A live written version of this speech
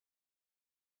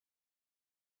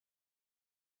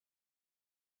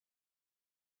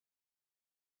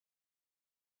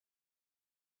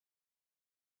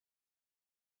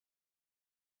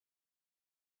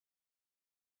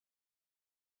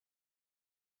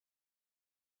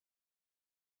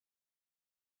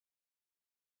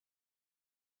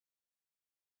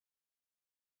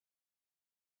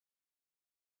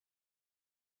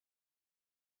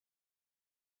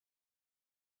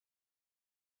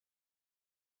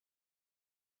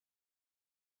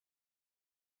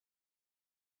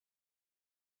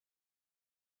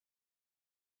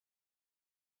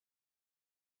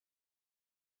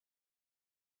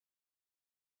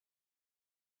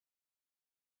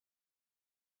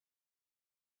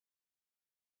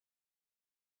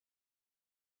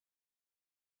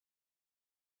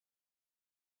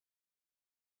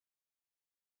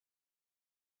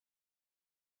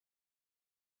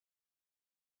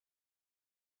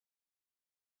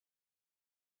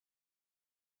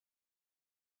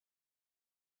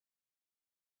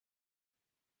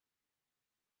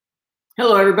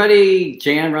Hello, everybody.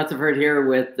 Jan Rutherford here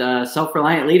with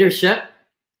Self-Reliant Leadership.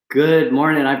 Good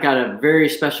morning. I've got a very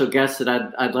special guest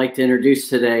that I'd like to introduce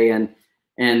today, and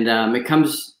it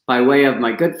comes by way of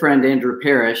my good friend Andrew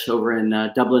Parrish over in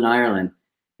Dublin, Ireland,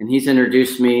 and he's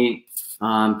introduced me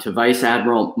to Vice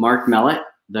Admiral Mark Mellett,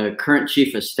 the current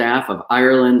Chief of Staff of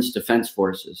Ireland's Defence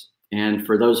Forces. And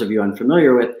for those of you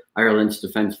unfamiliar with Ireland's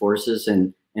Defence Forces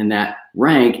and that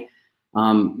rank,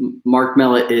 Mark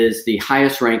Mellett is the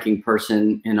highest ranking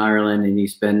person in Ireland, and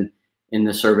he's been in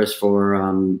the service for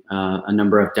a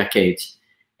number of decades.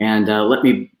 And let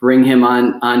me bring him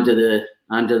onto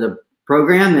the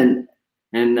program.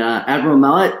 And Admiral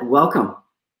Mellett, welcome.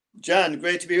 John,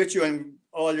 great to be with you and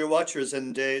all your watchers,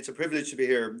 and it's a privilege to be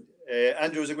here.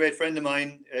 Andrew is a great friend of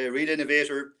mine, a real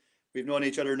innovator. We've known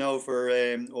each other now for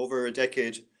over a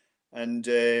decade, and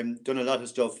done a lot of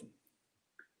stuff.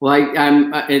 Well,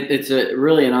 it's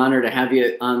really an honor to have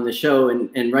you on the show.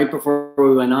 And right before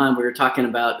we went on, we were talking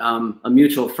about a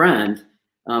mutual friend,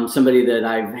 somebody that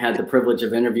I've had the privilege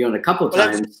of interviewing a couple of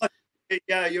times.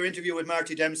 Yeah, your interview with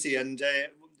Marty Dempsey. And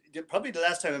probably the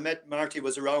last time I met Marty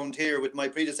was around here with my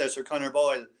predecessor, Conor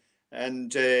Boyle.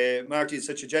 And Marty is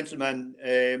such a gentleman,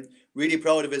 really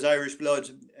proud of his Irish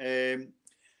blood, and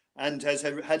has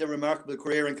had a remarkable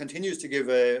career and continues to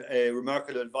give a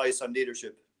remarkable advice on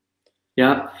leadership.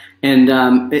 Yeah, and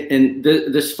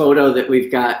this photo that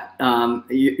we've got,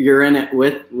 you're in it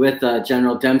with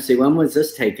General Dempsey. When was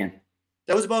this taken?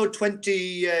 That was about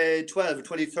 2012,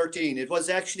 2013. It was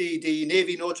actually the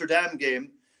Navy Notre Dame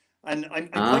game, and I'm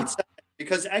quite sad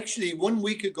because actually 1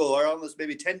 week ago, or almost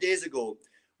maybe 10 days ago,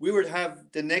 we would have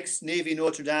the next Navy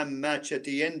Notre Dame match at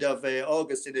the end of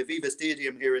August in the Aviva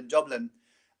Stadium here in Dublin,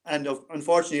 and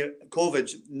unfortunately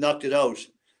COVID knocked it out.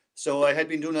 So I had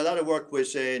been doing a lot of work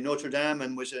with Notre Dame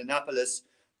and with Annapolis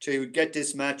to get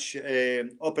this match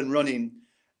up and running.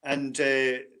 And,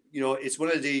 it's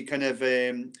one of the kind of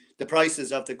the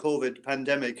prices of the COVID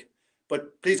pandemic.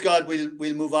 But please God,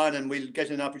 we'll move on and we'll get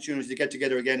an opportunity to get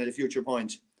together again at a future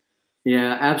point.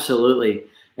 Yeah, absolutely.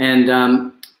 And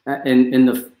in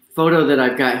the photo that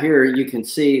I've got here, you can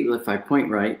see, if I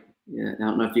point right, I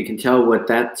don't know if you can tell what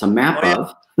that's a map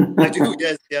of. I do,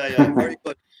 yes. Yeah, very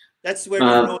good. That's where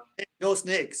there's no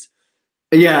snakes.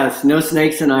 Yes, no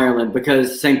snakes in Ireland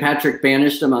because St. Patrick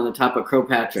banished them on the top of Croagh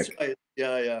Patrick. That's right.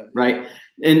 Yeah. Right.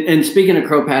 And speaking of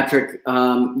Croagh Patrick,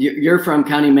 you're from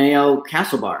County Mayo,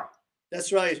 Castlebar.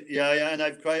 That's right. Yeah. And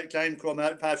I've climbed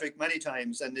Croagh Patrick many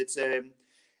times, and it's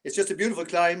just a beautiful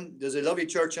climb. There's a lovely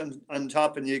church on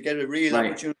top, and you get a real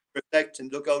opportunity to reflect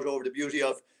and look out over the beauty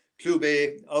of Clew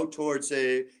Bay, out towards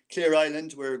Clare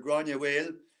Island, where Grania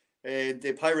Whale.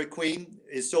 The Pirate Queen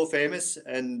is so famous,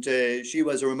 and she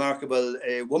was a remarkable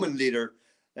woman leader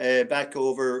back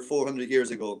over 400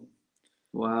 years ago.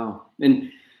 Wow.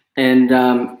 And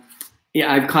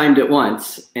yeah, I've climbed it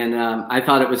once, and I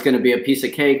thought it was going to be a piece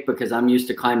of cake because I'm used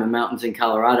to climbing mountains in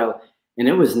Colorado, and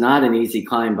it was not an easy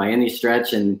climb by any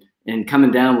stretch, and coming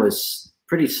down was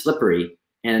pretty slippery,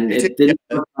 and it didn't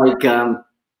look like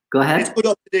go ahead. It's put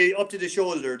up to the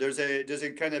shoulder. There's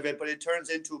a kind of it, but it turns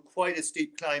into quite a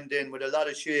steep climb then with a lot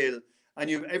of shale. And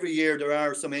every year there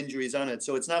are some injuries on it,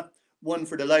 so it's not one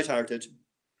for the lighthearted.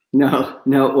 No.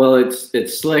 Well, it's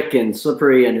slick and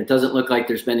slippery, and it doesn't look like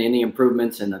there's been any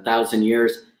improvements in 1,000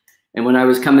 years. And when I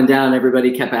was coming down,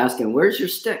 everybody kept asking, "Where's your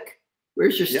stick?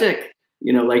 Where's your stick?"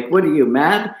 Like, what are you,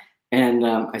 mad? And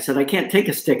I said, I can't take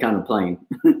a stick on a plane.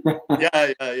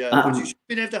 Yeah. But you should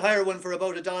be able to hire one for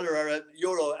about $1 or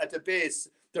 €1 at the base.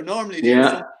 They're normally there.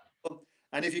 Yeah.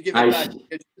 And if you give it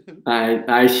back.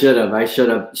 I should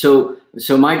have.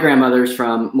 So my grandmother's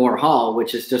from Moore Hall,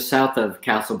 which is just south of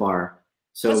Castlebar.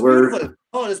 So that's beautiful.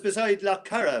 Hall is beside Lough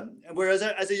Carra. Whereas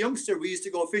as a youngster, we used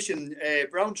to go fishing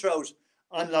brown trout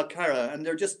on Lough Carra, and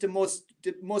they're just the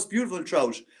most beautiful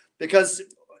trout because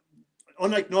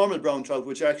unlike normal brown trout,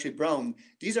 which are actually brown,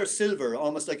 these are silver,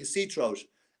 almost like a sea trout.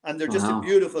 And they're just a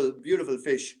beautiful, beautiful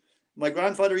fish. My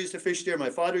grandfather used to fish there. My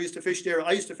father used to fish there.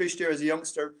 I used to fish there as a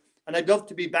youngster. And I'd love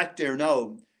to be back there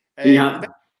now. In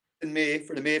May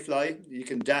for the mayfly. You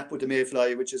can dap with the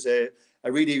mayfly, which is a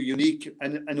really unique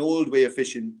and an old way of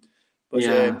fishing. But,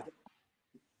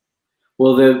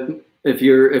 well, if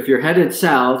you're headed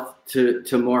south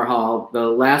to Moore Hall, the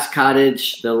last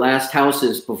cottage, the last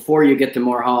houses before you get to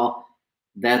Moore Hall,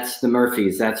 that's the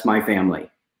Murphys. That's my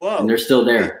family. Wow. And they're still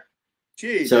there.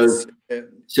 Geez, so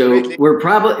we're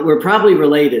probably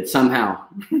related somehow.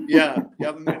 Yeah.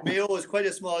 Mayo is quite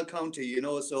a small county,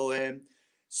 so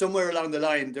somewhere along the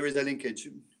line there is a linkage.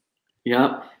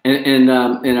 Yeah, and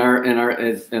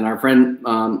our friend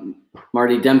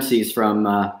Marty Dempsey's from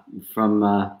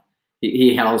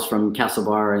he hails from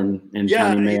Castlebar and Yeah,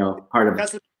 County Mayo, part of.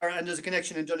 Castlebar, and there's a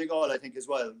connection in Donegal, I think, as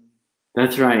well.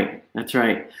 That's right. That's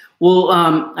right. Well,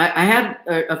 I had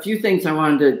a few things I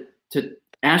wanted to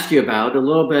ask you about, a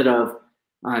little bit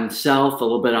on self, a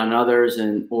little bit on others,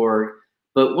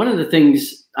 but one of the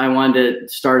things I wanted to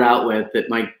start out with that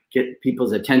might get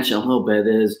people's attention a little bit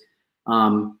is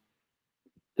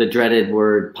the dreaded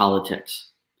word politics.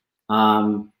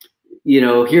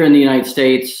 Here in the United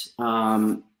States,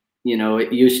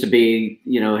 it used to be,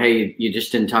 hey, you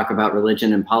just didn't talk about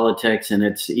religion and politics, and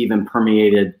it's even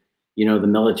permeated, the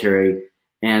military.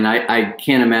 And I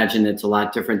can't imagine it's a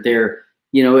lot different there.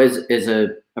 As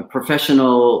a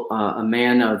professional, a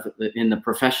man in the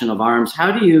profession of arms,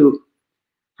 how do you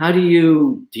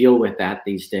deal with that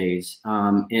these days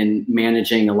in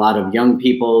managing a lot of young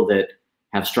people that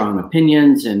have strong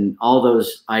opinions and all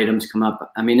those items come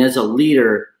up? I mean, as a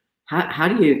leader, how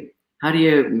do you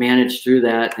manage through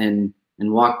that and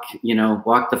walk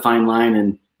the fine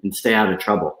line and stay out of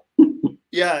trouble?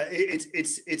 Yeah,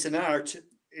 it's an art.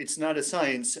 It's not a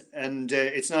science, and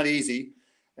it's not easy.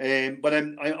 But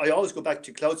I always go back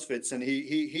to Clausewitz, and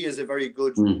he has a very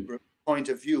good point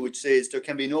of view, which says there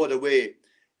can be no other way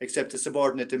except to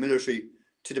subordinate the military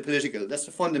to the political. That's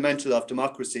the fundamental of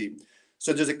democracy.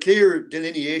 So there's a clear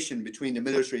delineation between the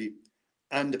military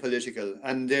and the political,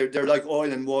 and they're like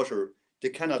oil and water. They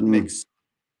cannot mix.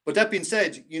 But that being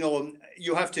said,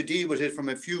 you have to deal with it from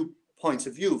a few points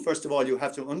of view. First of all, you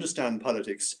have to understand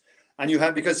politics, and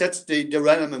because that's the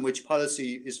realm in which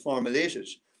policy is formulated.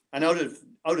 And out of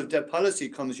that policy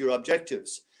comes your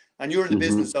objectives, and you're in the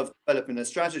business of developing a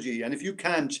strategy. And if you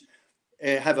can't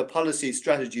have a policy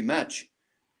strategy match,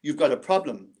 you've got a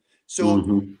problem.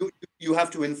 So you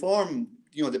have to inform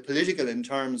the political in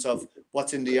terms of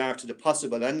what's in the art of the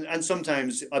possible, and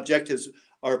sometimes objectives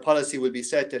or policy will be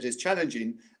set that is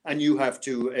challenging, and you have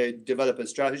to develop a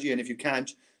strategy. And if you can't,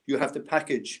 you have to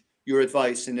package your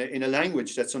advice in a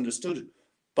language that's understood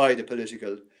by the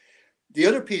political. The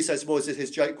other piece, I suppose, that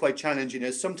is quite challenging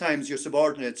is sometimes your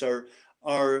subordinates or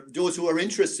those who are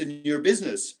interested in your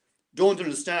business don't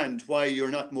understand why you're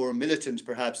not more militant,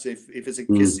 perhaps, if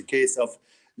it's a case of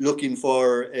looking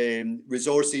for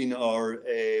resourcing or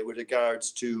with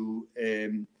regards to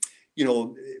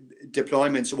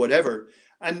deployments or whatever.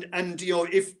 And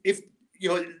if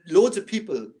loads of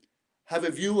people have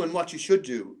a view on what you should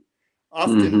do,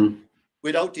 often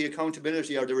without the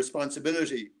accountability or the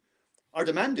responsibility or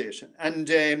the mandate. And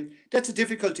that's a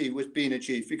difficulty with being a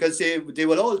chief, because they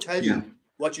will all tell you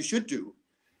what you should do.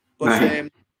 But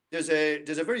there's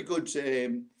a very good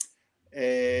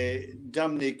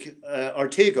Dominic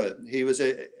Ortega. He was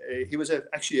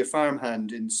actually a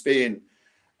farmhand in Spain,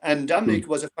 and Dominic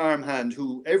was a farmhand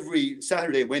who every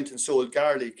Saturday went and sold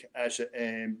garlic at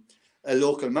a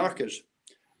local market.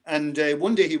 And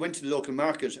one day he went to the local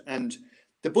market, and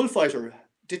the bullfighter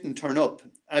didn't turn up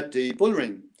at the bull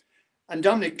ring. And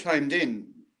Dominic climbed in,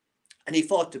 and he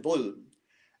fought the bull.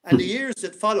 And the years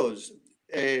that followed,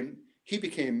 he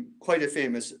became quite a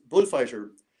famous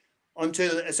bullfighter,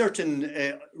 until a certain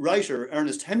writer,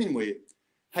 Ernest Hemingway,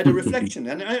 had a reflection.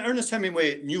 And Ernest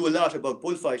Hemingway knew a lot about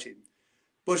bullfighting,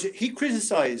 but he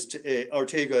criticized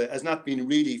Ortega as not being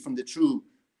really from the true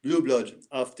blue blood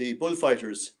of the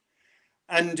bullfighters.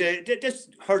 And that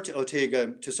hurt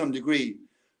Ortega to some degree.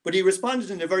 But he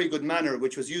responded in a very good manner,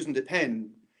 which was using the pen.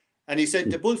 And he said,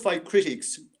 the bullfight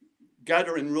critics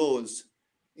gather in rows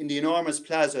in the enormous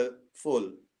plaza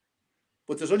full.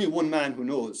 But there's only one man who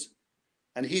knows,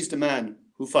 and he's the man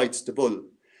who fights the bull.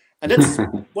 And that's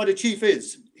what a chief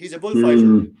is. He's a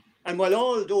bullfighter. And while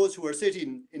all those who are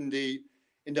sitting in the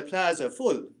plaza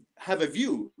full have a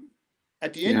view,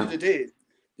 at the end of the day,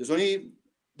 there's only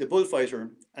the bullfighter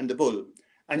and the bull.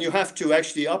 And you have to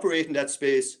actually operate in that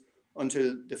space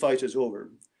until the fight is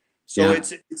over. So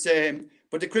it's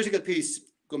but the critical piece,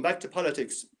 going back to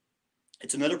politics,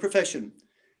 it's another profession.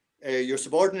 You're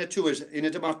subordinate to it in a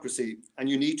democracy, and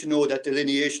you need to know that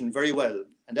delineation very well.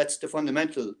 And that's the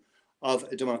fundamental of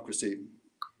a democracy.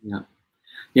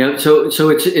 So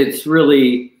it's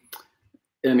really,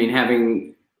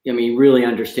 really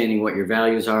understanding what your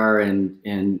values are and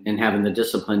having the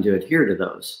discipline to adhere to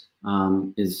those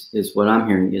is what I'm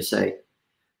hearing you say.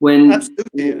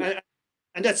 Absolutely.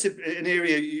 And that's an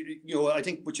area, I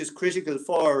think, which is critical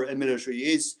for a military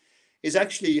is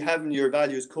actually having your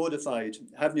values codified,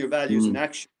 having your values in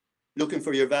action, looking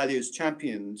for your values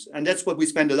champions. And that's what we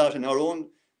spend a lot in our own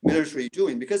military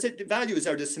doing, because the values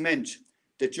are the cement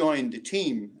that join the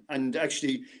team and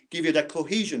actually give you that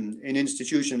cohesion in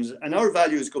institutions. And our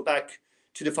values go back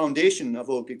to the foundation of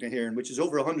Oak Ignahearn, which is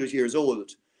over 100 years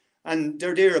old. And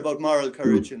they're there about moral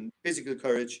courage and physical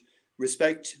courage,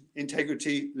 respect,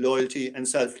 integrity, loyalty, and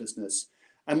selflessness.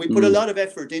 And we put a lot of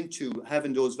effort into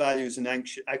having those values in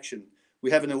action.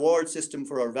 We have an award system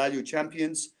for our value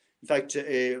champions. In fact,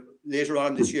 later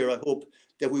on this year, I hope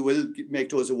that we will make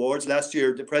those awards. Last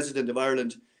year, the President of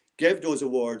Ireland gave those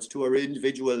awards to our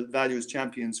individual values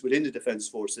champions within the Defence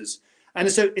Forces. And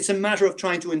it's a matter of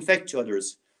trying to infect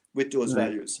others with those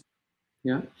values.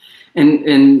 Yeah.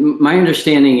 And my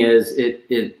understanding is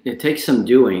it takes some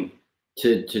doing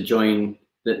to join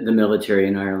the military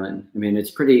in Ireland. I mean,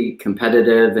 it's pretty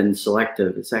competitive and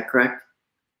selective. Is that correct?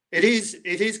 It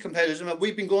is competitive.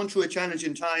 We've been going through a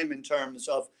challenging time in terms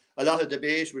of a lot of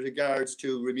debate with regards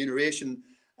to remuneration.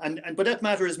 But that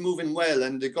matter is moving well,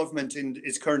 and the government in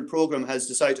its current programme has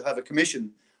decided to have a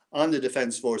commission on the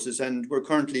Defence Forces, and we're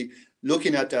currently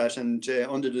looking at that and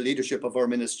under the leadership of our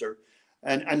minister.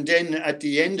 And then at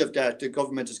the end of that, the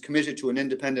government is committed to an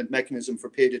independent mechanism for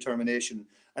pay determination.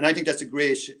 And I think that's a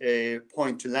great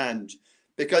point to land,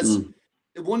 because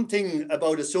the one thing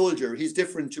about a soldier, he's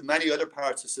different to many other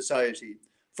parts of society.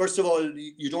 First of all,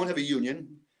 you don't have a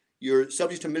union, you're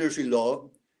subject to military law,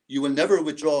 you will never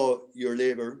withdraw your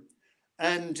labour,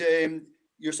 and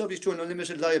you're subject to an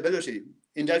unlimited liability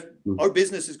in that our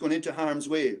business is going into harm's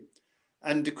way.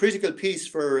 And the critical piece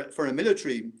for a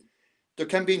military, there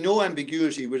can be no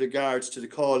ambiguity with regards to the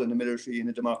call in the military in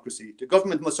a democracy. The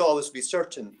government must always be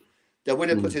certain that when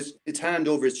it puts its hand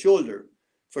over its shoulder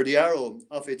for the arrow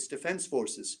of its defence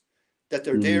forces, that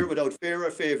they're there without fear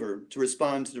or favour to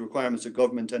respond to the requirements of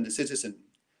government and the citizen.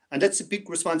 And that's a big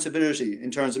responsibility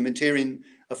in terms of maintaining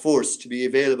a force to be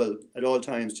available at all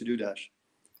times to do that.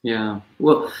 Yeah.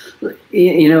 Well,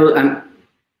 you know,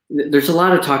 there's a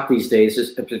lot of talk these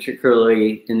days,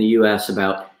 particularly in the US,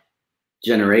 about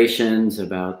generations,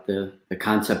 about the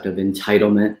concept of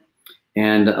entitlement.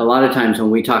 And a lot of times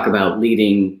when we talk about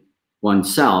leading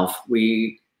oneself,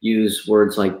 we use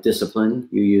words like discipline,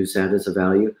 you use that as a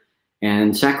value,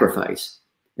 and sacrifice.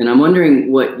 And I'm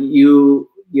wondering what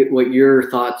your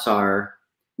thoughts are,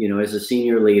 you know, as a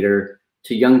senior leader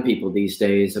to young people these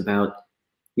days about,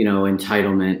 you know,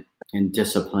 entitlement and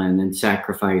discipline and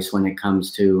sacrifice when it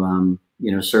comes to,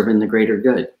 you know, serving the greater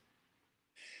good.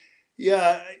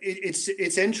 Yeah,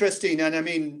 it's interesting. And I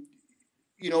mean,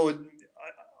 you know,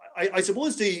 I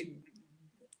suppose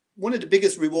one of the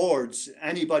biggest rewards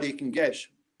anybody can get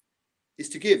is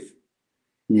to give.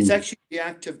 It's actually the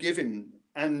act of giving.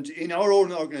 And in our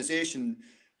own organization,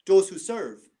 those who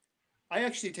serve, I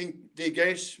actually think they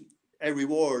get a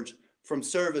reward from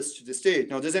service to the state.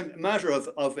 Now, there's a matter of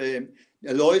a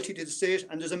loyalty to the state,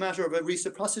 and there's a matter of a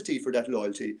reciprocity for that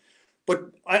loyalty.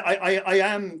 But I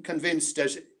am convinced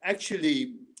that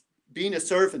actually being a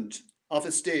servant of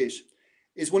a state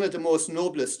is one of the most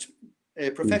noblest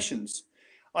professions.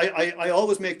 I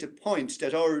always make the point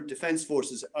that our defence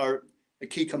forces are a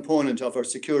key component of our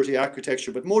security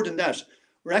architecture, but more than that,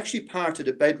 we're actually part of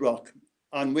the bedrock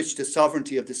on which the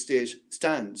sovereignty of the state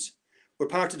stands. We're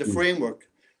part of the framework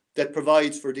that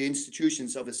provides for the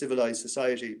institutions of a civilized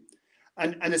society.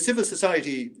 And a civil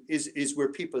society is where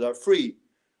people are free,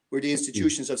 where the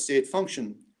institutions of state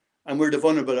function, and where the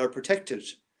vulnerable are protected.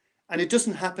 And it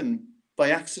doesn't happen by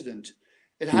accident.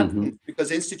 It happens because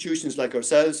institutions like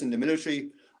ourselves in the military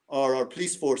or our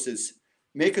police forces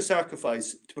make a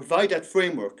sacrifice to provide that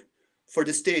framework for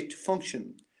the state to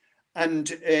function. And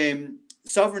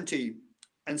sovereignty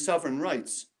and sovereign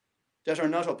rights that are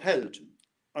not upheld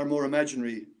are more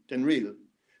imaginary than real.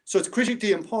 So it's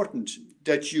critically important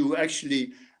that you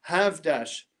actually have that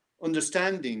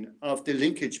understanding of the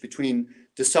linkage between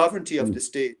the sovereignty of the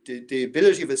state, the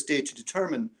ability of a state to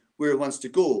determine where it wants to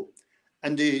go,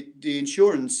 and the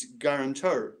insurance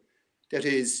guarantor that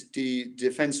is the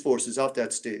defence forces of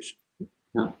that state.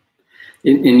 Yeah.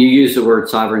 And you use the word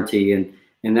sovereignty,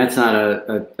 and that's not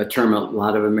a term a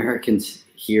lot of Americans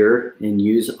hear and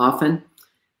use often.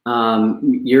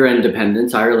 Your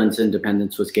independence, Ireland's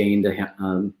independence, was gained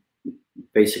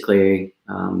basically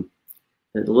a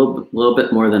little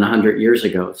bit more than 100 years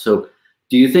ago. So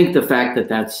do you think the fact that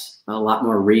that's a lot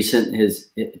more recent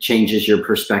it changes your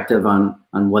perspective on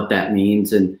what that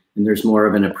means, and there's more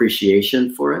of an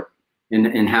appreciation for it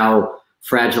and how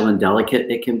fragile and delicate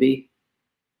it can be?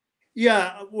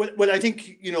 Yeah, well, I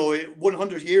think, you know,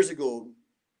 100 years ago,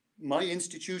 my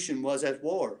institution was at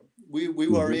war. We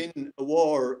were in a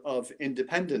war of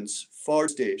independence for the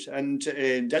state, and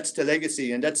that's the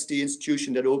legacy, and that's the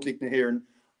institution that Oakleek Nahéireann,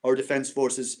 our defence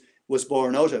forces, was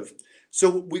born out of.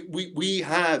 So we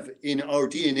have in our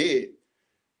DNA,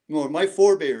 you know, my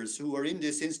forebears who are in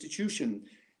this institution,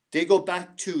 they go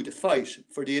back to the fight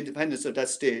for the independence of that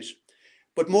state.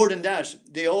 But more than that,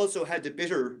 they also had the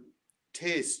bitter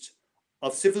taste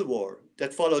of civil war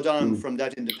that followed on from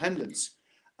that independence.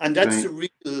 And that's a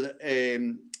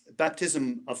real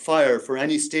baptism of fire for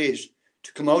any state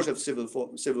to come out of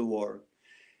civil war.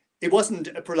 It wasn't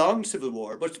a prolonged civil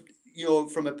war, but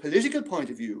from a political point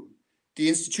of view, the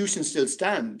institutions still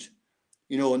stand.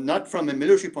 Not from a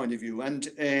military point of view.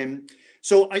 And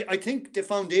so I think the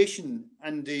foundation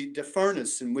and the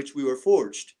furnace in which we were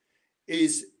forged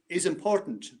is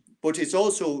important, but it's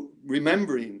also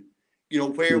remembering,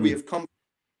 where we have come.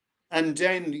 And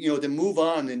then, the move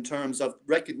on in terms of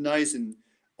recognizing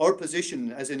our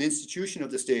position as an institution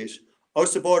of the state, our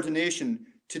subordination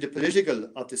to the political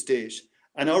of the state,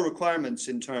 and our requirements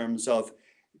in terms of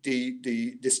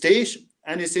the state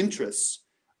and its interests.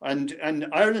 And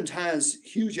Ireland has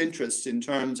huge interests in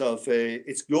terms of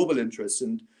its global interests.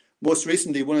 And most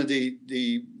recently, one of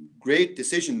the great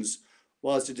decisions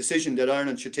was the decision that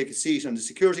Ireland should take a seat on the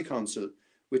Security Council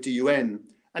with the UN.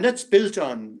 And that's built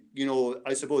on,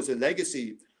 I suppose, a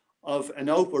legacy of an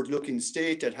outward-looking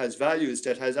state that has values,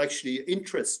 that has actually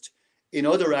interest in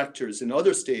other actors in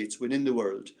other states within the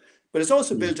world. But it's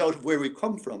also built out of where we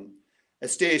come from, a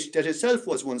state that itself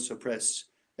was once oppressed,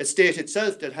 a state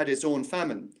itself that had its own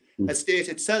famine, a state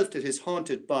itself that is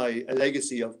haunted by a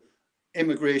legacy of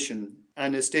immigration,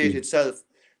 and a state itself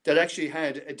that actually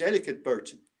had a delicate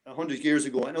birth 100 years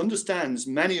ago and understands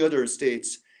many other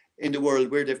states in the world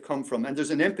where they've come from. And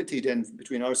there's an empathy then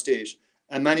between our state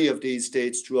and many of these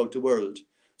states throughout the world.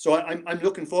 So I'm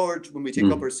looking forward when we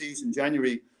take up our seat in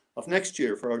January of next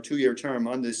year for our 2-year term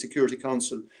on the Security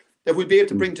Council, that we'll be able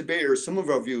to bring to bear some of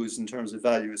our views in terms of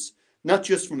values, not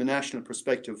just from a national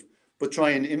perspective, but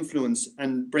try and influence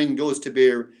and bring those to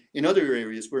bear in other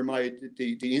areas where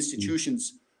the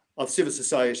institutions of civil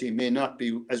society may not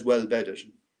be as well bedded.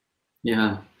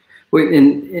 Yeah. Well,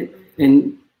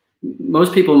 and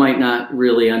most people might not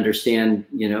really understand,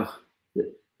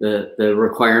 the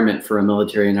requirement for a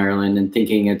military in Ireland, and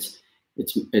thinking it's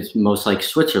most like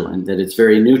Switzerland, that it's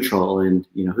very neutral, and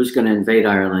who's going to invade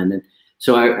Ireland. And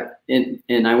so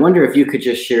I wonder if you could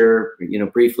just share,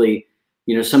 briefly,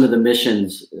 some of the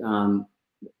missions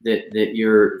that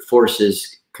your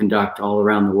forces conduct all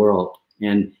around the world,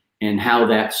 and how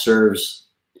that serves,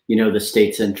 the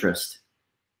state's interest.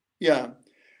 Yeah.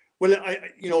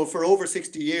 Well, for over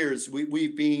 60 years,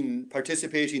 we've been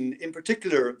participating in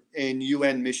particular in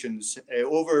UN missions,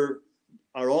 over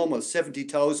our almost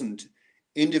 70,000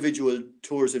 individual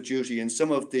tours of duty in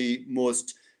some of the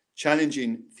most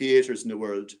challenging theaters in the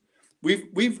world.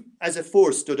 We've as a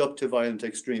force stood up to violent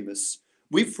extremists.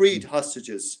 We've freed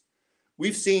hostages.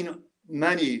 We've seen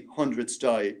many hundreds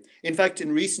die. In fact,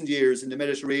 in recent years in the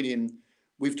Mediterranean,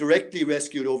 we've directly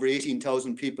rescued over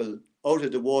 18,000 people out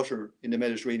of the water in the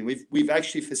Mediterranean. We've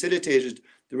actually facilitated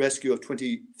the rescue of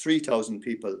 23,000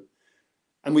 people.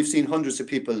 And we've seen hundreds of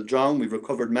people drown. We've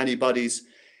recovered many bodies.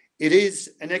 It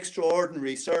is an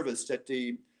extraordinary service that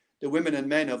the women and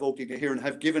men of Oakley Cahiran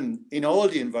have given in all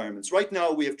the environments. Right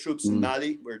now, we have troops in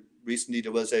Mali, where recently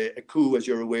there was a coup, as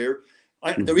you're aware.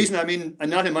 The reason I'm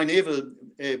not in my naval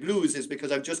blues is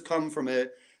because I've just come from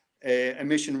a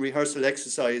mission rehearsal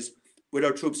exercise with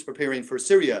our troops preparing for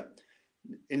Syria.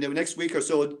 In the next week or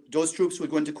so, those troops will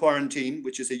go into quarantine,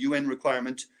 which is a UN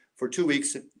requirement for 2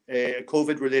 weeks, a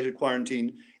COVID-related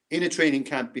quarantine in a training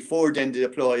camp before then they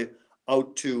deploy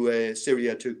out to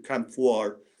Syria, to Camp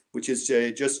Fouar, which is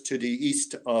just to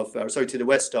the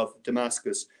west of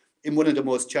Damascus, in one of the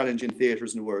most challenging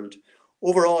theaters in the world.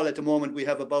 Overall, at the moment, we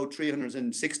have about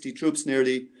 560 troops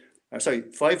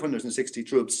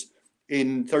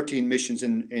in 13 missions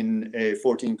in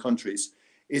 14 countries.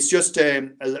 It's just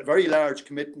a very large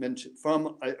commitment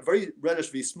from a very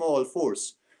relatively small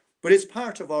force, but it's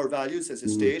part of our values as a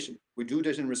state. We do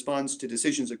that in response to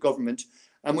decisions of government,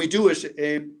 and we do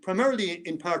it primarily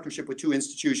in partnership with two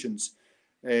institutions,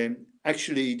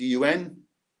 actually the UN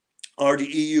or the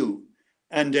EU,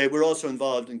 and we're also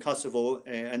involved in Kosovo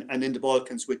and in the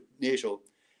Balkans with NATO.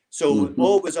 So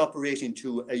always operating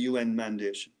to a UN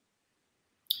mandate.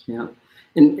 Yeah,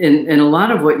 and a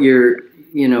lot of what you're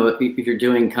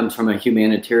doing comes from a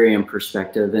humanitarian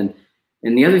perspective. And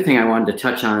the other thing I wanted to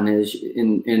touch on is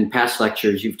in past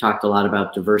lectures, you've talked a lot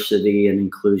about diversity and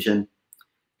inclusion.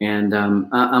 And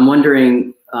I'm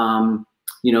wondering,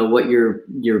 what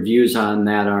your views on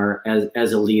that are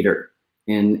as a leader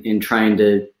in trying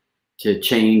to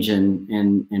change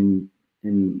and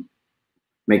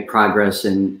make progress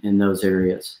in those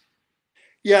areas.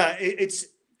 Yeah, it's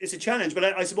a challenge, but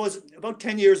I suppose about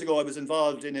 10 years ago, I was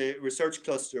involved in a research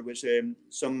cluster with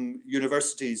some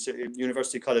universities,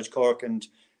 University College Cork and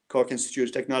Cork Institute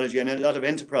of Technology, and a lot of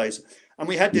enterprise. And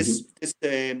we had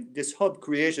this hub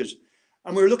created,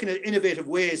 And we were looking at innovative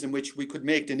ways in which we could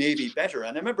make the Navy better.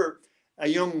 And I remember a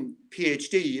young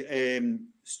PhD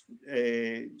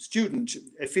student,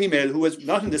 a female who was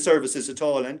not in the services at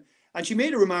all, and she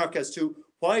made a remark as to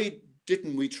why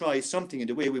didn't we try something in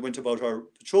the way we went about our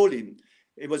patrolling.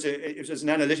 It was an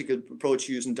analytical approach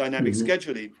using dynamic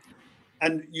scheduling,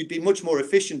 and you'd be much more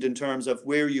efficient in terms of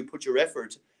where you put your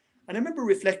effort. And I remember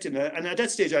reflecting, and at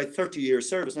that stage I had 30 years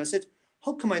service, and I said,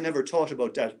 how come I never thought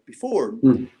about that before?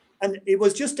 And it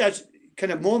was just that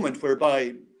kind of moment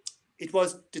whereby it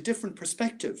was the different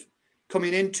perspective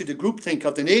coming into the groupthink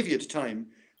of the Navy at the time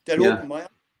that opened my eyes.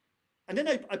 And then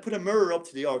I put a mirror up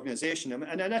to the organization.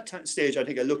 And at that stage, I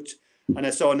think I looked and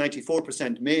I saw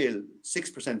 94% male,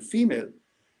 6% female.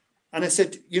 And I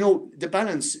said, you know, the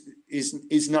balance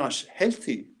is not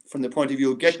healthy from the point of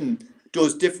view of getting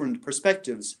those different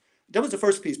perspectives. That was the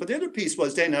first piece. But the other piece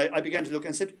was then I began to look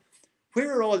and said,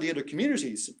 where are all the other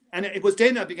communities? And it was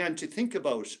then I began to think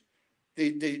about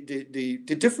the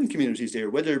different communities there,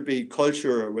 whether it be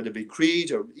culture or whether it be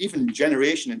creed or even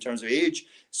generation in terms of age,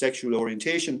 sexual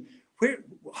orientation.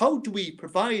 How do we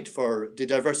provide for the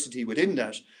diversity within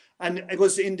that? And it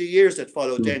was in the years that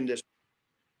followed then that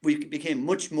we became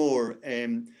much more,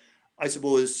 I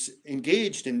suppose,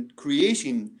 engaged in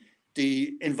creating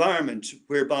the environment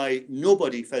whereby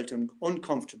nobody felt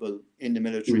uncomfortable in the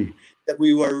military, that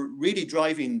we were really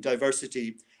driving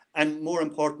diversity and, more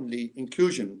importantly,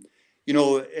 inclusion. You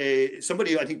know,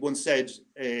 somebody I think once said,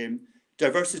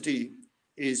 diversity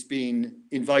is being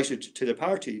invited to the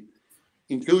party,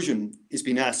 inclusion is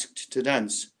being asked to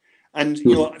dance. And,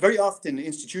 you know, very often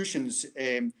institutions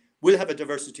will have a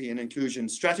diversity and inclusion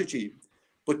strategy,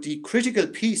 but the critical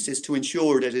piece is to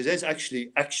ensure that it is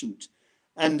actually actioned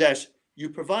and that you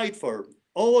provide for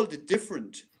all the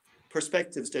different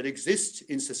perspectives that exist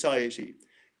in society,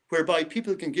 whereby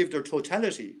people can give their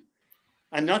totality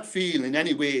and not feel in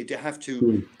any way they have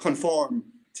to conform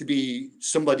to be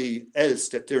somebody else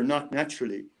that they're not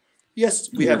naturally. Yes,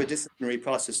 we have a disciplinary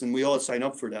process and we all sign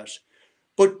up for that.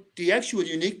 But the actual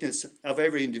uniqueness of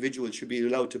every individual should be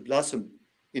allowed to blossom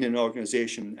in an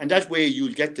organization. And that way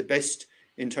you'll get the best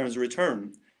in terms of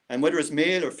return. And whether it's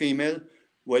male or female,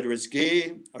 whether it's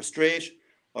gay or straight,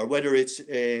 or whether it's,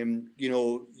 you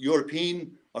know,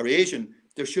 European or Asian,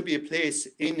 there should be a place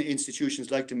in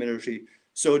institutions like the military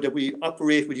so that we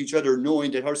operate with each other,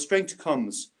 knowing that our strength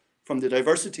comes from the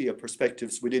diversity of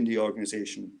perspectives within the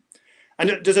organization.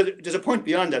 And there's a point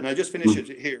beyond that, and I'll just finish it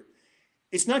here.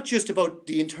 It's not just about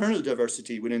the internal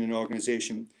diversity within an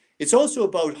organization. It's also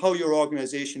about how your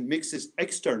organization mixes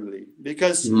externally,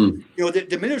 because you know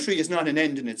the military is not an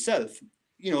end in itself.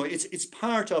 You know, it's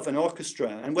part of an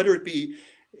orchestra, and whether it be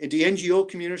the NGO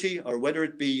community or whether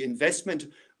it be investment,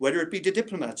 whether it be the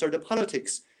diplomats or the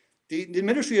politics, the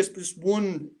military is just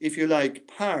one, if you like,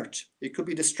 part. It could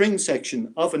be the string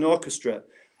section of an orchestra.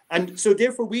 And so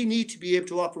therefore we need to be able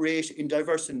to operate in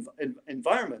diverse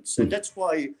environments. And that's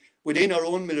why within our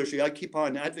own military, I keep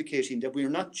on advocating that we are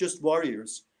not just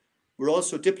warriors, we're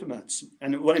also diplomats.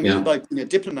 And what I mean by being a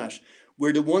diplomat,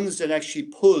 we're the ones that actually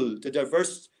pull the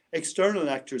diverse external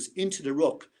actors into the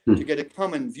ruck to get a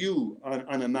common view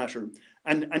on a matter.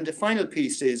 And the final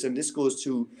piece is, and this goes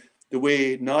to the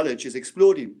way knowledge is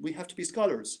exploding, we have to be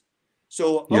scholars.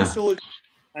 So our soldiers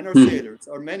and our sailors,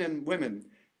 our men and women,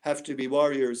 have to be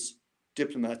warriors,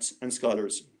 diplomats, and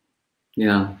scholars.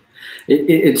 Yeah,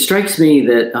 it strikes me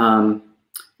that,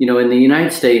 you know, in the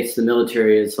United States, the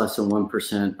military is less than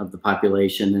 1% of the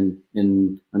population.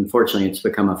 And unfortunately, it's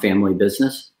become a family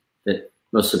business that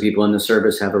most of the people in the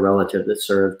service have a relative that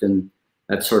served, and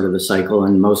that's sort of the cycle,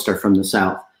 and most are from the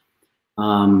South.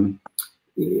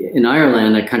 In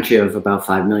Ireland, a country of about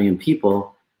 5 million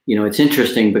people, you know, it's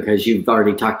interesting because you've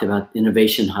already talked about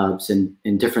innovation hubs and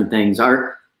different things.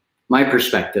 My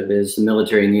perspective is the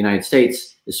military in the United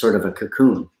States is sort of a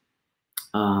cocoon.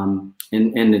 And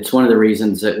it's one of the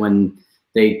reasons that when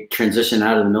they transition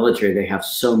out of the military, they have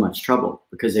so much trouble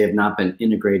because they have not been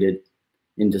integrated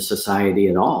into society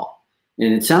at all.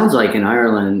 And it sounds like in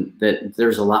Ireland that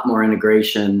there's a lot more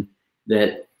integration,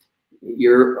 that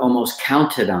you're almost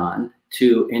counted on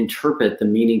to interpret the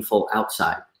meaningful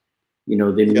outside, you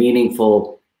know, the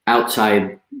meaningful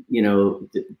outside, you know,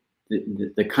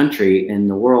 the country and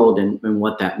the world, and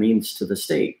what that means to the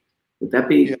state. Would that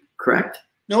be correct?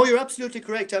 No, you're absolutely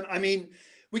correct. I mean,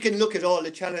 we can look at all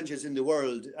the challenges in the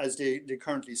world as they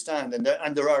currently stand,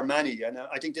 and there are many. And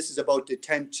I think this is about the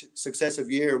 10th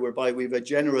successive year whereby we have a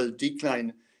general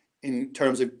decline in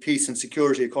terms of peace and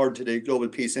security according to the Global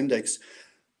Peace Index.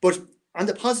 But on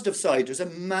the positive side, there's a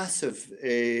massive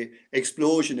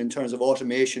explosion in terms of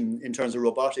automation, in terms of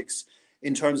robotics,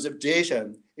 in terms of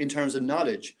data, in terms of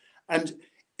knowledge. And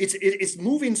it's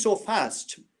moving so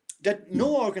fast that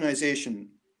no organization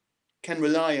can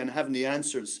rely on having the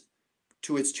answers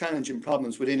to its challenging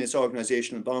problems within its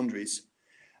organizational boundaries.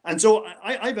 And so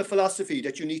I have a philosophy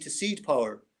that you need to cede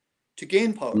power to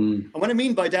gain power. And what I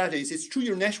mean by that is it's through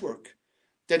your network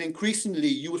that increasingly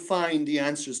you will find the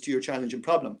answers to your challenging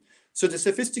problem. So the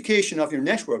sophistication of your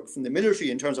network from the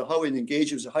military in terms of how it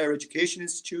engages with higher education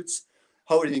institutes,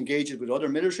 how it engages with other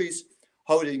militaries,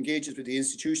 how it engages with the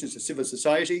institutions of civil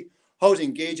society, how it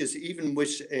engages even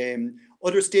with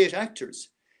other state actors.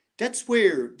 That's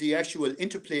where the actual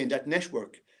interplay in that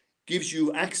network gives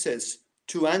you access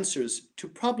to answers to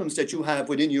problems that you have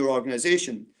within your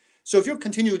organization. So if you're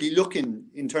continually looking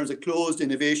in terms of closed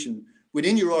innovation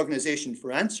within your organization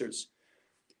for answers,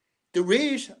 the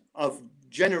rate of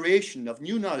generation of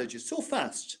new knowledge is so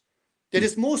fast that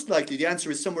it's most likely the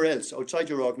answer is somewhere else outside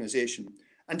your organization.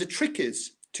 And the trick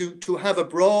is to have a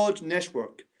broad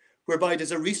network whereby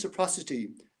there's a reciprocity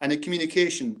and a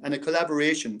communication and a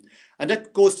collaboration. And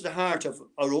that goes to the heart of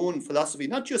our own philosophy,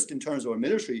 not just in terms of our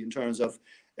military, in terms of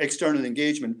external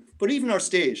engagement, but even our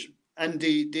state and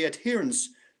the adherence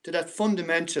to that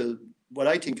fundamental, what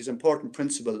I think is important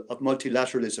principle of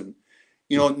multilateralism.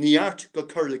 You know, Niart go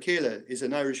Cur le Céile is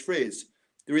an Irish phrase.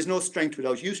 There is no strength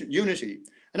without unity.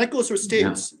 And that goes for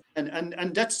states. Yeah.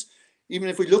 And that's, even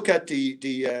if we look at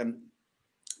the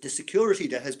security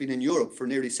that has been in Europe for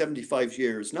nearly 75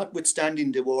 years,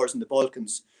 notwithstanding the wars in the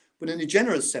Balkans, but in a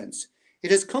general sense,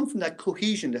 it has come from that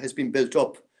cohesion that has been built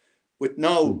up with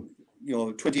now,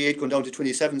 28 going down to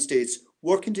 27 states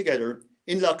working together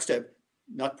in lockstep,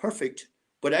 not perfect,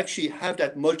 but actually have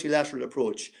that multilateral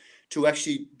approach to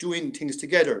actually doing things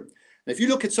together. And if you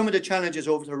look at some of the challenges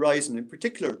over the horizon, in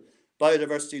particular,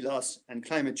 biodiversity loss and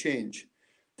climate change,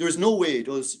 there is no way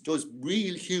those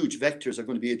real huge vectors are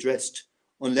going to be addressed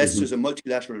unless there's a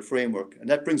multilateral framework. And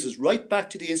that brings us right back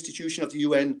to the institution of the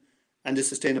UN and the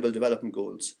Sustainable Development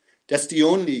Goals. That's the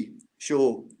only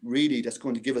show really that's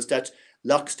going to give us that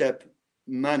lockstep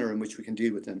manner in which we can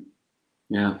deal with them.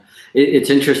 Yeah, it's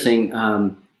interesting.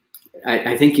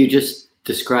 I think you just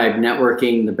described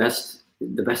networking the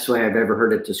best way I've ever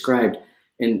heard it described.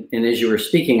 And as you were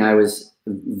speaking, I was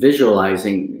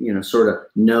visualizing, sort of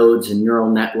nodes and neural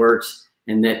networks,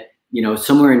 and that,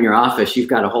 somewhere in your office, you've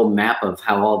got a whole map of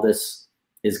how all this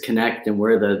is connected and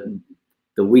where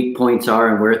the weak points are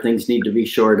and where things need to be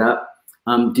shored up.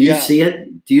 Do you see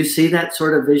it? Do you see that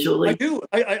sort of visually? I do.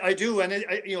 I do. And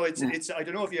it's I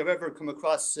don't know if you've ever come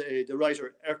across the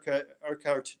writer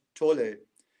Eckhart Tolle.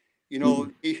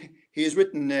 He has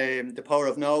written The Power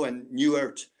of Now and New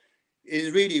Earth. It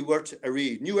is really worth a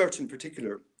read, New Earth in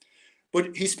particular.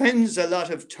 But he spends a lot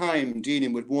of time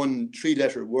dealing with one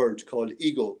 3-letter word called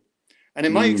ego. And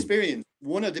in my experience,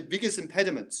 one of the biggest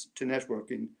impediments to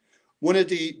networking, one of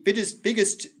the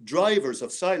biggest drivers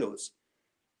of silos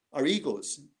are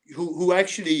egos, who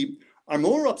actually are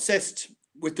more obsessed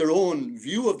with their own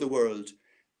view of the world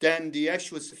than the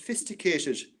actual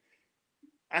sophisticated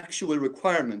actual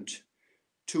requirement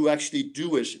to actually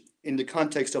do it in the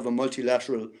context of a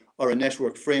multilateral or a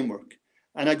network framework.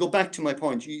 And I go back to my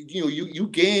point, you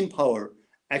gain power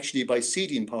actually by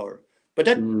ceding power, but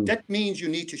that means you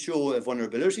need to show a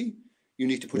vulnerability. You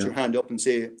need to put your hand up and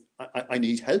say, I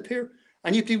need help here.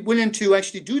 And you'd be willing to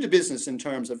actually do the business in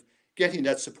terms of getting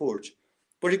that support.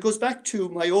 But it goes back to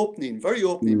my very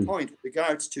opening point with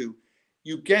regards to,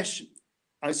 you get,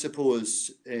 I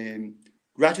suppose,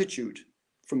 gratitude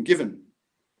from giving.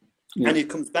 And it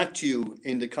comes back to you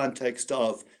in the context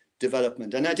of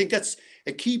development. And I think that's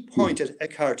a key point that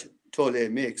Eckhart Tolle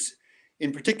makes,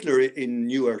 in particular in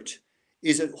New Earth,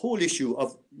 is a whole issue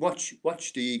of watch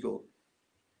the ego.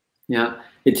 Yeah,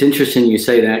 it's interesting you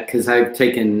say that, because I've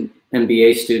taken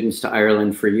MBA students to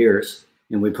Ireland for years,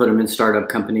 and we put them in startup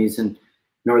companies in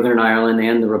Northern Ireland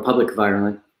and the Republic of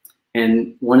Ireland.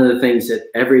 And one of the things that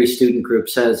every student group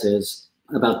says is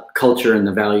about culture and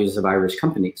the values of Irish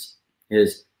companies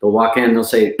is they'll walk in, they'll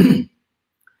say,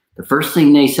 the first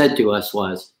thing they said to us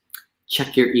was,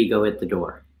 check your ego at the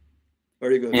door.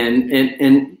 Very good.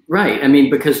 And right. I mean,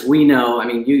 because we know, I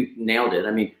mean, you nailed it.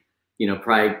 I mean,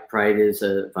 pride is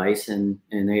a vice and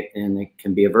it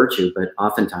can be a virtue, but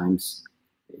oftentimes,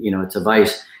 it's a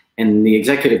vice. And the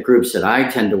executive groups that I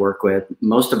tend to work with,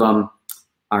 most of them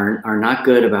are not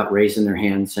good about raising their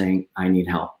hand saying, I need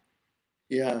help.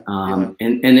 Yeah. And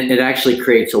it actually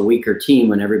creates a weaker team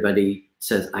when everybody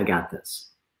says, I got this.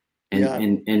 And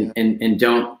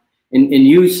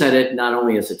you said it not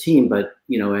only as a team, but,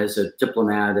 as a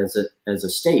diplomat, as a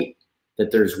state,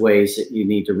 that there's ways that you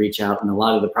need to reach out. And a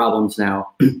lot of the problems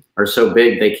now are so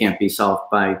big, they can't be solved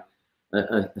by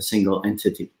a single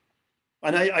entity.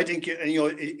 And I think,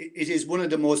 it is one of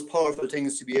the most powerful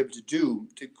things to be able to do,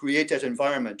 to create that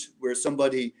environment where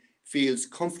somebody feels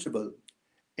comfortable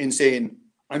in saying,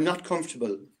 I'm not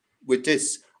comfortable with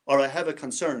this, or I have a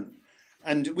concern.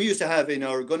 And we used to have in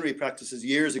our gunnery practices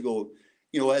years ago,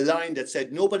 a line that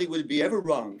said, nobody will be ever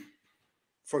wrong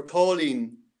for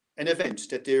calling an event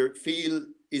that they feel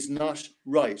is not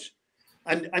right.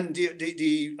 And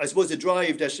the I suppose the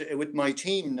drive that with my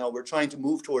team now we're trying to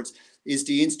move towards is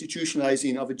the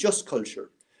institutionalizing of a just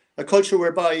culture, a culture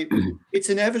whereby it's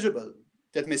inevitable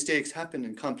that mistakes happen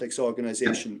in complex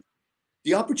organization.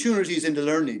 The opportunities in the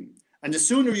learning, and the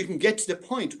sooner you can get to the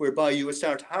point whereby you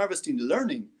start harvesting the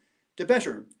learning, the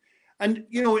better. And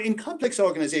in complex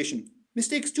organization,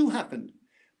 mistakes do happen.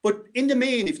 But in the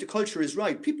main, if the culture is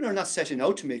right, people are not setting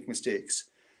out to make mistakes.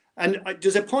 And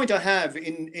there's a point I have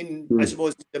in I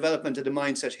suppose, the development of the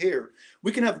mindset here.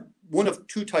 We can have one of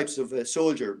two types of a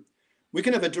soldier. We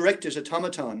can have a directed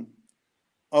automaton,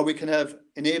 or we can have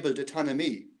enabled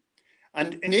autonomy.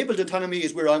 And enabled autonomy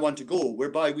is where I want to go,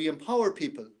 whereby we empower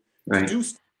people to do,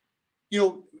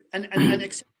 and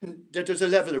accept that there's a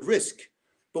level of risk.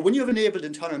 But when you have enabled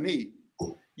autonomy,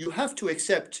 you have to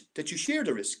accept that you share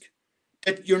the risk,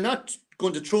 that you're not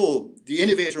going to throw the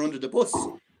innovator under the bus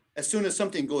as soon as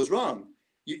something goes wrong,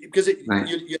 because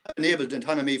you have enabled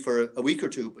autonomy for a week or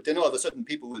two, but then all of a sudden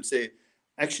people will say,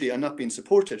 actually, I'm not being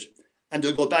supported. And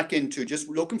they'll go back into just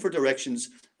looking for directions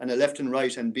and a left and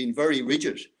right and being very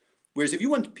rigid. Whereas if you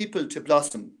want people to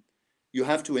blossom, you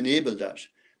have to enable that,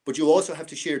 but you also have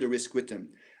to share the risk with them.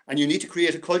 And you need to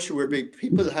create a culture where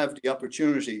people have the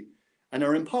opportunity and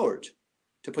are empowered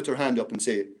to put their hand up and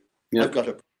say, I've got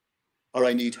a, or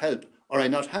I need help, or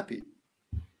I'm not happy.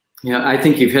 I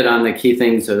think you've hit on the key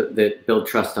things that build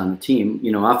trust on the team.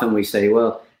 Often we say,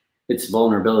 well, it's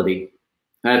vulnerability.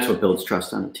 That's what builds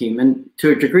trust on a team. And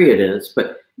to a degree it is.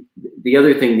 But the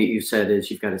other thing that you said is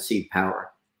you've got to seed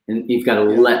power. And you've got to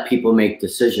let people make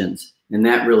decisions. And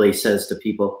that really says to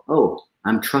people, oh,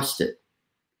 I'm trusted.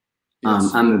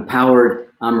 Yes. I'm empowered.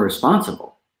 I'm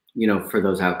responsible, for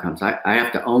those outcomes. I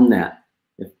have to own that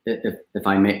if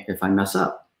I mess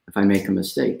up, if I make a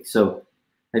mistake. So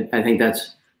I think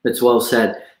that's well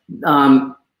said.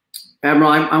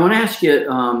 Admiral, I want to ask you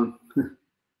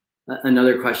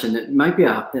another question that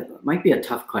might be a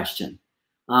tough question.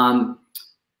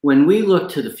 When we look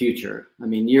to the future, I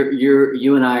mean,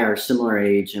 you and I are similar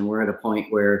age, and we're at a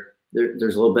point where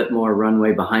there's a little bit more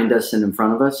runway behind us and in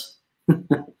front of us.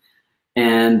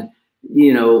 And,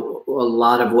 a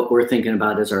lot of what we're thinking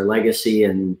about is our legacy,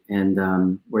 and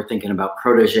we're thinking about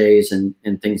proteges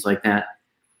and things like that.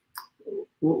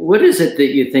 What is it that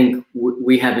you think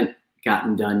we haven't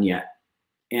gotten done yet?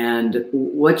 And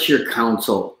what's your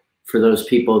counsel for those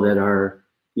people that are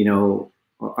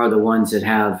the ones that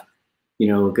have,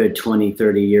 a good 20,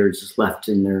 30 years left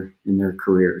in their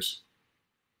careers?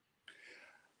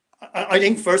 I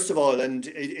think, first of all, and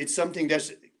it's something that,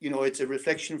 it's a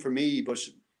reflection for me, but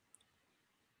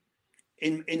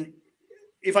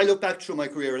if I look back through my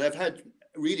career, and I've had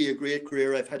really a great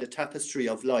career, I've had a tapestry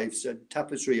of lives, a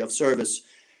tapestry of service.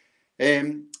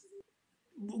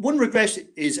 One regret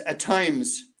is at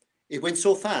times it went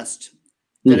so fast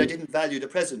that I didn't value the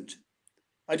present.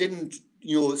 I didn't,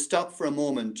 stop for a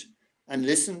moment and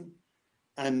listen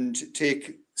and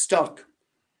take stock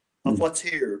of what's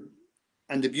here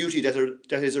and the beauty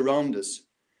that is around us.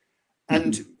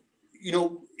 And,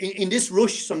 in this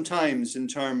rush sometimes in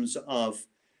terms of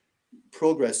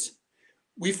progress,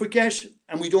 we forget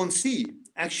and we don't see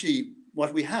actually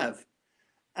what we have.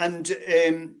 And,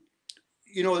 the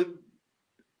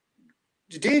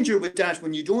danger with that,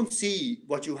 when you don't see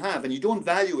what you have and you don't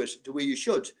value it the way you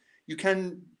should, you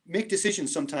can make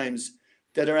decisions sometimes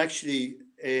that are actually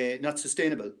not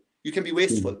sustainable. You can be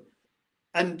wasteful.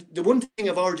 And the one thing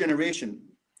of our generation,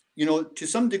 to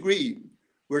some degree,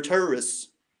 we're terrorists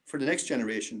for the next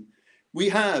generation. We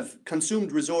have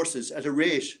consumed resources at a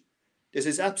rate that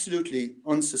is absolutely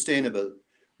unsustainable.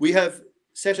 We have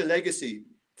set a legacy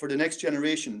for the next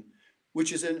generation,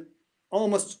 which is an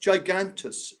almost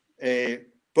gigantus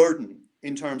burden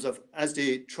in terms of as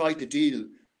they try to deal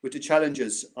with the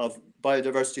challenges of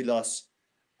biodiversity loss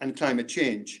and climate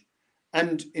change.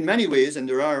 And in many ways, and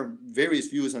there are various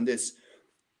views on this,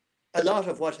 a lot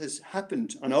of what has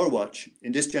happened on our watch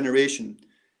in this generation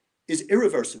is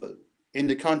irreversible in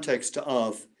the context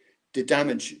of the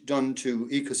damage done to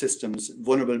ecosystems,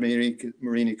 vulnerable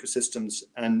marine ecosystems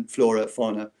and flora,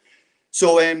 fauna.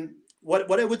 So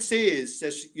what I would say is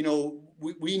that,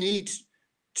 we need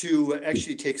to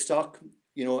actually take stock,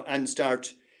 and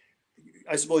start,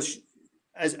 I suppose,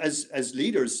 as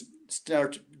leaders,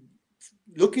 start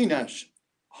looking at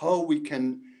how we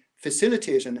can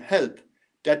facilitate and help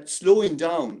that slowing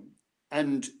down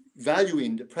and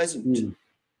valuing the present, and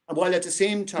while at the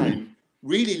same time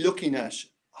really looking at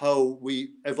how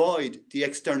we avoid the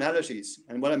externalities.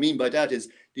 And what I mean by that is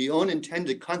the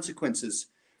unintended consequences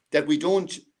that we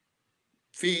don't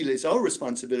feel is our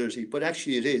responsibility, but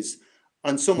actually it is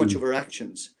on so much of our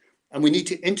actions. And we need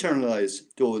to internalize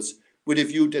those with a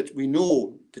view that we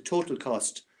know the total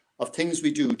cost of things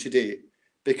we do today,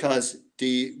 because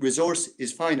the resource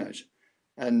is finite.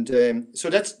 And so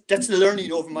that's the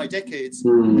learning over my decades.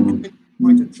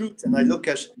 Point of truth, and I look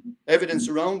at evidence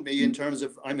around me in terms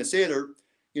of, I'm a sailor,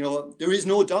 you know, there is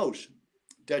no doubt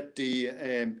that the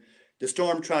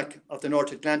storm track of the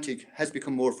North Atlantic has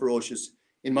become more ferocious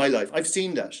in my life. I've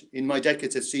seen that in my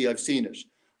decades at sea. I've seen it.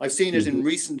 I've seen it in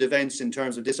recent events in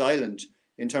terms of this island,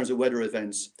 in terms of weather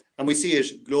events, and we see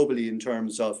it globally in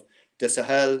terms of the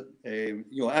Sahel. You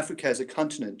know, Africa as a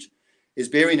continent is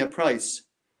bearing a price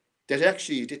that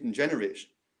actually it didn't generate,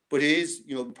 but it is,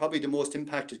 you know, probably the most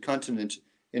impacted continent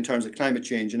in terms of climate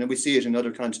change. And then we see it in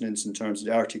other continents in terms of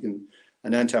the Arctic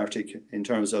and Antarctic in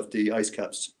terms of the ice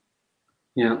caps.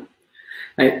 Yeah,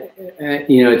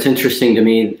 you know, it's interesting to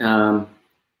me.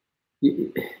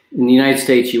 In the United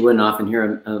States, you wouldn't often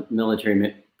hear a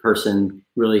military person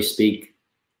really speak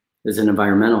as an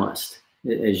environmentalist,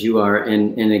 as you are.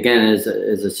 And again, as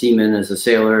a seaman, as a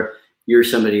sailor, you're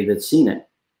somebody that's seen it.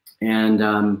 And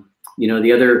you know,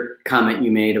 the other comment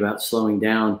you made about slowing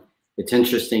down, it's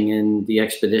interesting in the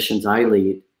expeditions I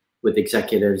lead with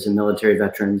executives and military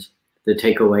veterans, the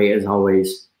takeaway is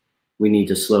always, we need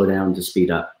to slow down to speed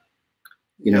up,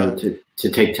 you know, to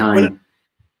take time. Well,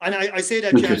 and I say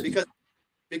that, Jan,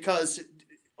 because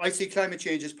I see climate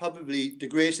change as probably the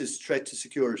greatest threat to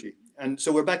security. And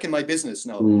so we're back in my business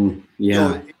now. You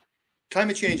know,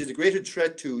 climate change is a greater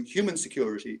threat to human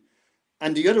security.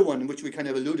 And the other one, which we kind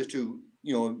of alluded to,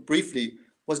 you know, briefly,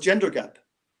 was gender gap.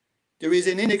 There is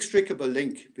an inextricable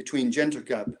link between gender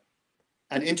gap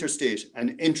and interstate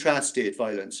and intrastate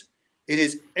violence. It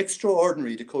is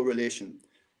extraordinary, the correlation.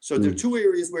 So there are two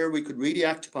areas where we could really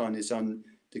act upon is on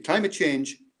the climate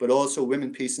change, but also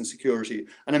women, peace and security.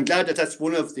 And I'm glad that that's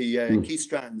one of the key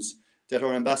strands that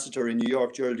our ambassador in New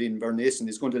York, Geraldine Bernason,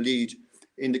 is going to lead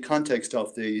in the context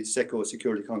of the SECO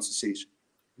Security Council seat.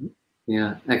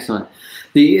 Yeah, excellent.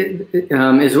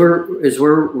 As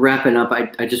we're wrapping up,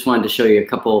 I just wanted to show you a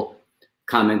couple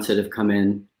comments that have come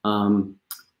in.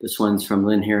 This one's from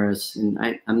Lynn Harris, and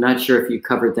I'm not sure if you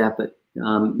covered that, but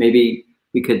maybe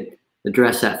we could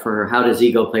address that for her. How does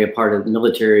ego play a part of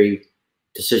military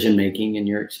decision making in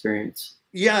your experience?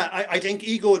 Yeah, I think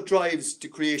ego drives the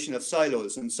creation of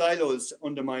silos, and silos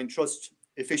undermine trust,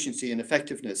 efficiency, and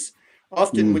effectiveness.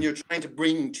 Often, when you're trying to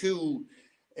bring two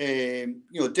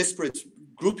disparate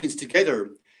groupings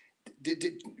together,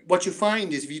 what you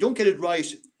find is if you don't get it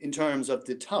right in terms of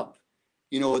the top,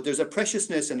 you know, there's a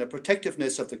preciousness and a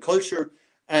protectiveness of the culture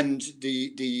and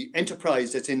the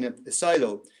enterprise that's in a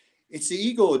silo. It's the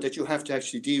ego that you have to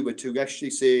actually deal with to actually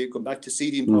say, come back to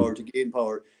ceding power to gain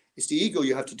power. It's the ego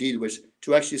you have to deal with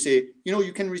to actually say, you know,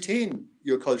 you can retain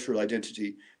your cultural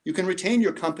identity, you can retain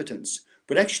your competence,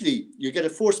 but actually you get a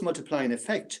force multiplying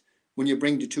effect when you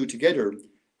bring the two together,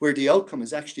 where the outcome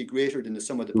is actually greater than the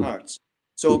sum of the parts.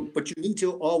 So, but you need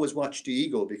to always watch the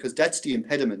ego, because that's the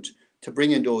impediment to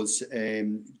bringing those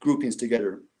groupings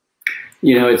together.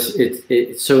 You know,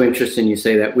 it's so interesting you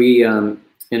say that. We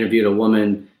interviewed a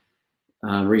woman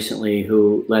recently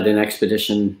who led an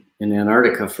expedition in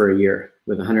Antarctica for a year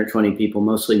with 120 people,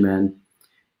 mostly men.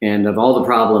 And of all the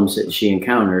problems that she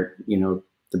encountered, you know,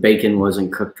 the bacon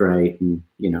wasn't cooked right, and,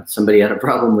 you know, somebody had a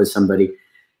problem with somebody.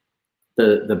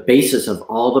 The basis of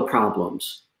all the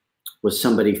problems was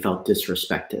somebody felt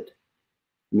disrespected.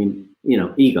 I mean, you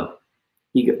know, ego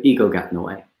got in the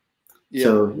way. Yeah.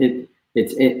 So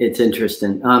it's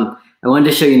interesting. I wanted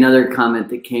to show you another comment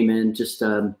that came in, just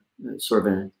sort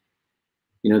of a,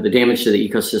 you know, the damage to the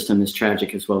ecosystem is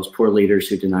tragic, as well as poor leaders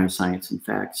who deny science and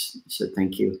facts. So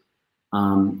thank you.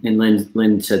 And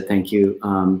Lynn said, thank you.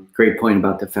 Great point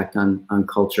about the effect on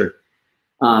culture.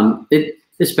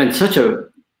 It's been such a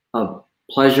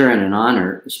pleasure and an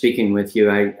honor speaking with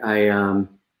you. I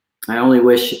only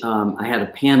wish I had a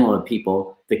panel of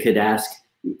people that could ask,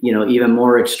 you know, even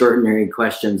more extraordinary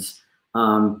questions.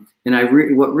 And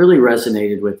what really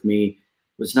resonated with me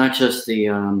was not just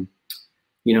the,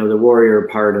 you know, the warrior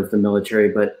part of the military,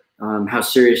 but how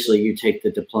seriously you take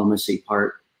the diplomacy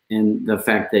part, and the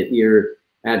fact that you're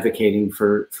advocating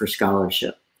for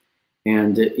scholarship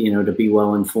and, you know, to be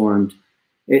well informed.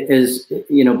 It is,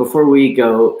 you know, before we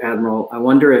go, Admiral, I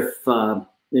wonder if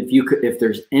if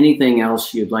there's anything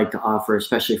else you'd like to offer,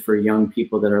 especially for young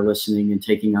people that are listening and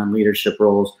taking on leadership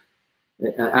roles.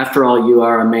 After all, you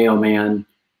are a Mayo man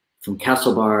from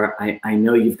Castlebar. I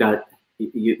know you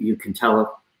can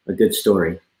tell a good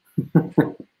story.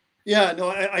 Yeah, no,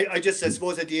 I just, I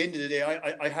suppose at the end of the day,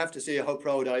 I have to say how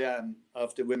proud I am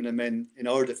of the women and men in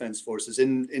our defence forces,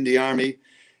 in the Army,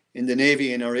 in the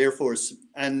Navy, in our Air Force.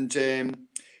 And,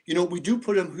 you know, we do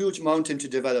put a huge amount into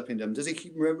developing them. There's a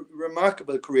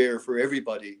remarkable career for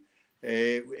everybody.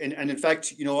 And in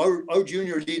fact, you know, our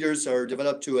junior leaders are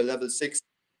developed to a level 6,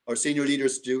 our senior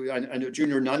leaders do, and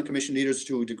junior non-commissioned leaders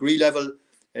to a degree level.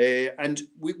 And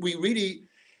we really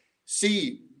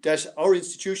see that our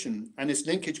institution and its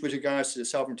linkage with regards to the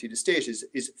sovereignty of the state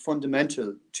is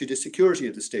fundamental to the security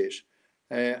of the state.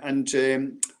 I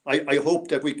hope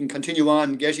that we can continue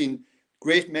on getting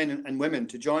great men and women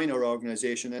to join our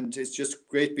organization. And it's just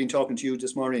great being talking to you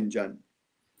this morning, John.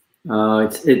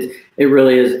 It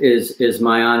really is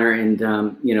my honor. And,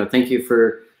 you know, thank you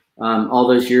for all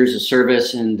those years of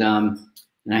service. And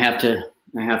I have to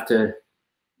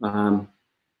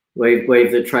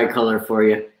wave the tricolor for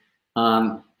you.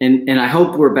 And I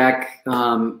hope we're back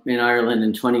in Ireland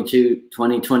in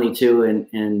 2022,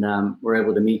 and we're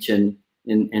able to meet you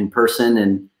in person.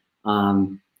 And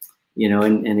you know,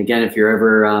 and again, if you're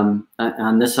ever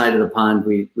on this side of the pond,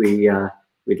 we'd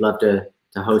love to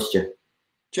host you.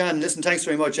 John, listen, thanks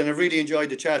very much, and I've really enjoyed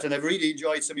the chat, and I've really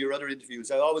enjoyed some of your other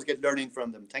interviews. I always get learning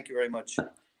from them. Thank you very much.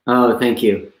 Oh, thank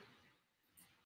you.